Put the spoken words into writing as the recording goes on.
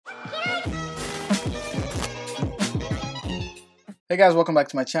Hey guys, welcome back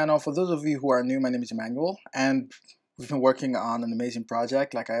to my channel. For those of you who are new, my name is Emmanuel, and we've been working on an amazing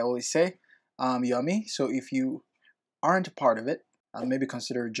project, like I always say, Yummy. So if you aren't a part of it, maybe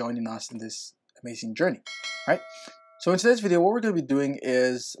consider joining us in this amazing journey, right? So in today's video, what we're going to be doing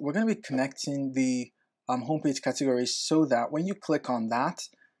is we're going to be connecting the homepage categories so that when you click on that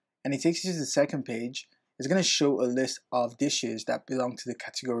and it takes you to the second page, it's going to show a list of dishes that belong to the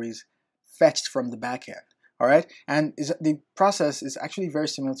categories fetched from the backend. All right, and the process is actually very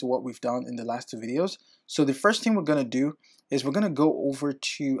similar to what we've done in the last two videos. So the first thing we're going to do is we're going to go over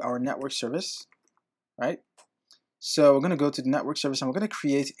to our network service, right? So we're going to go to the network service and we're going to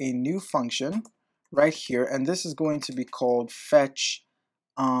create a new function right here, and this is going to be called fetch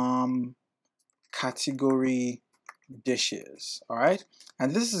category dishes. All right,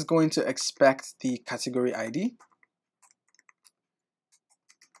 and this is going to expect the category ID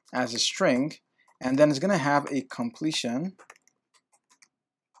as a string, and then it's going to have a completion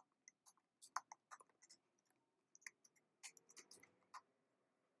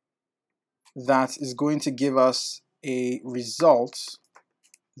that is going to give us a result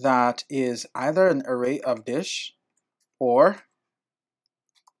that is either an array of dish or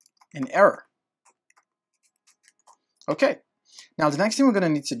an error. Okay, now the next thing we're going to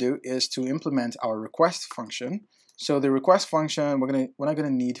need to do is to implement our request function. So the request function, we're not going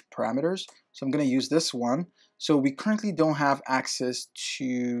to need parameters, so I'm going to use this one. So we currently don't have access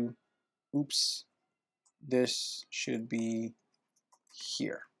to, oops, this should be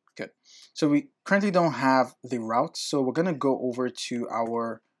here. Good. So we currently don't have the route, so we're going to go over to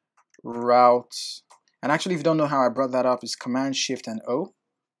our route. And actually, if you don't know how I brought that up, it's Command Shift and O,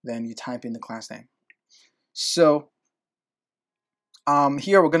 then you type in the class name. So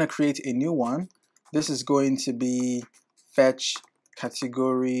here we're going to create a new one. This is going to be fetch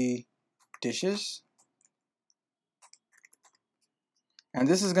category dishes, and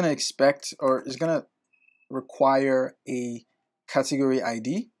this is going to expect, or is going to require a category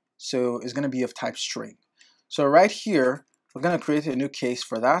ID. So it's going to be of type string. So right here, we're going to create a new case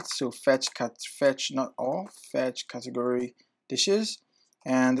for that. So fetch category dishes,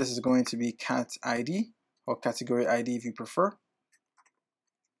 and this is going to be cat ID or category ID if you prefer.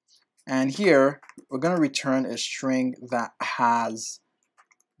 And here we're going to return a string that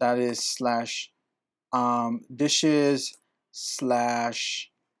is slash dishes slash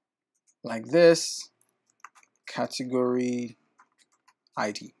like this category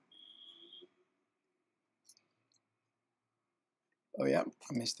ID. Oh yeah,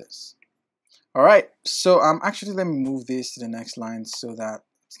 I missed this. All right, so actually let me move this to the next line so that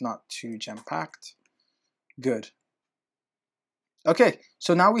it's not too jam-packed. Good. Okay,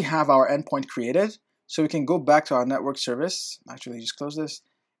 so now we have our endpoint created, so we can go back to our network service. Actually, just close this,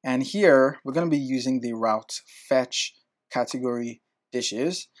 and here we're going to be using the route fetch category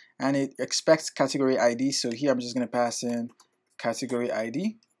dishes, and it expects category ID. So here I'm just going to pass in category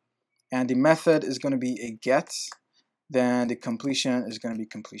ID, and the method is going to be a get. Then the completion is going to be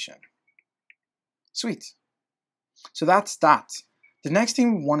completion. Sweet. So that's that. The next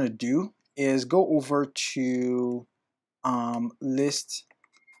thing we want to do is go over to list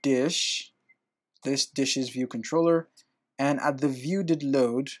dishes view controller, and at the view did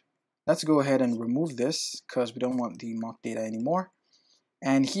load, let's go ahead and remove this because we don't want the mock data anymore.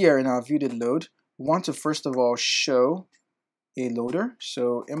 And here in our view did load, we want to first of all show a loader.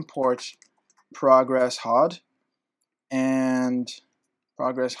 So import progress hod and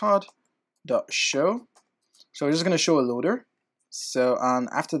progress hod dot show. So we're just going to show a loader. So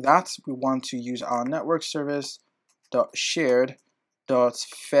after that, we want to use our network service dot shared dot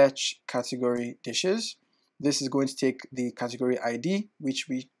fetch category dishes. This is going to take the category ID, which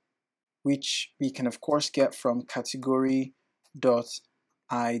we can of course get from category dot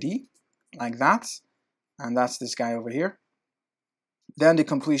ID, like that, and that's this guy over here. Then the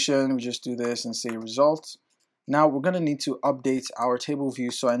completion, we just do this and say result. Now we're going to need to update our table view,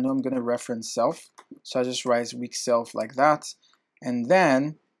 so I know I'm going to reference self. So I just write weak self like that. And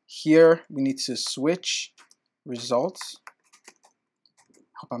then here we need to switch results.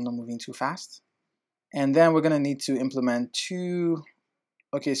 Hope I'm not moving too fast. And then we're going to need to implement two.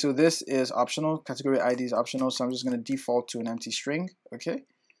 Okay, so this is optional. Category ID is optional, so I'm just going to default to an empty string. Okay.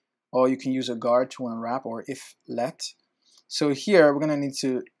 Or you can use a guard to unwrap or if let. So here we're going to need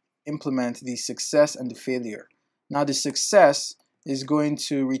to implement the success and the failure. Now the success is going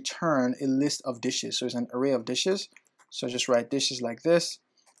to return a list of dishes. So it's an array of dishes. So just write dishes like this.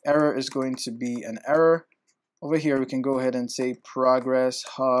 Error is going to be an error. Over here we can go ahead and say progress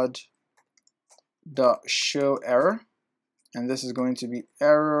hod dot show error. And this is going to be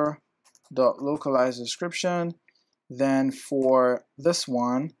error dot localize description. Then for this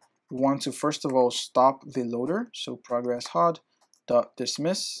one, we want to first of all stop the loader. So progress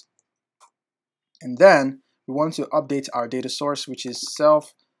hod.dismiss. And then we want to update our data source, which is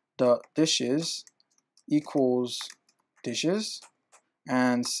self.dishes equals dishes,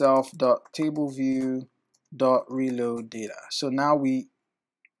 and self.tableview.reload data. So now we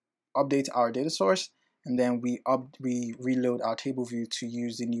update our data source, and then we reload our table view to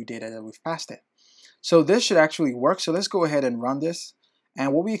use the new data that we've passed in. So this should actually work. So let's go ahead and run this.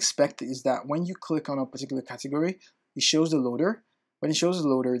 And what we expect is that when you click on a particular category, it shows the loader. When it shows the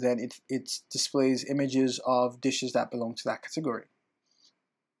loader, then it displays images of dishes that belong to that category.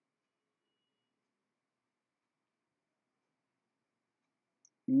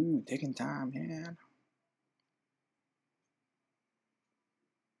 Ooh, taking time, man.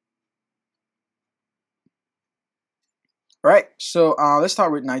 All right, so let's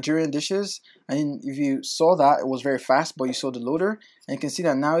start with Nigerian dishes. And if you saw that, it was very fast, but you saw the loader. And you can see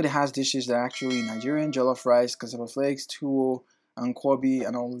that now it has dishes that are actually Nigerian: jollof rice, cassava flakes, tuwo, and kwabi,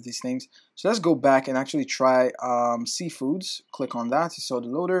 and all of these things. So let's go back and actually try seafoods. Click on that. You saw the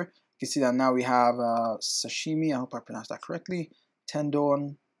loader. You can see that now we have sashimi. I hope I pronounced that correctly.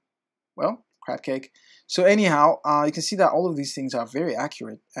 Tendon. Well, crab cake. So anyhow, you can see that all of these things are very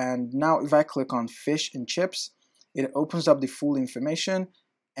accurate. And now if I click on fish and chips, it opens up the full information,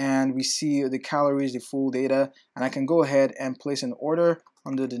 and we see the calories, the full data, and I can go ahead and place an order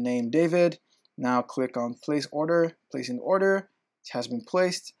under the name David. Now click on place order, place an order. It has been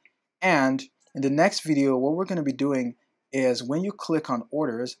placed. And in the next video, what we're going to be doing is when you click on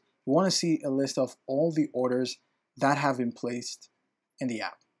orders, we want to see a list of all the orders that have been placed in the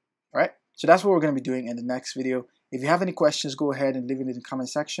app. All right, so that's what we're going to be doing in the next video. If you have any questions, go ahead and leave it in the comment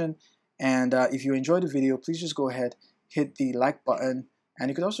section. And if you enjoyed the video, please just go ahead, hit the like button, and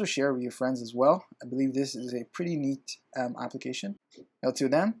you could also share with your friends as well. I believe this is a pretty neat application. Until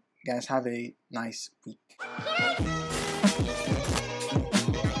then, guys, have a nice week.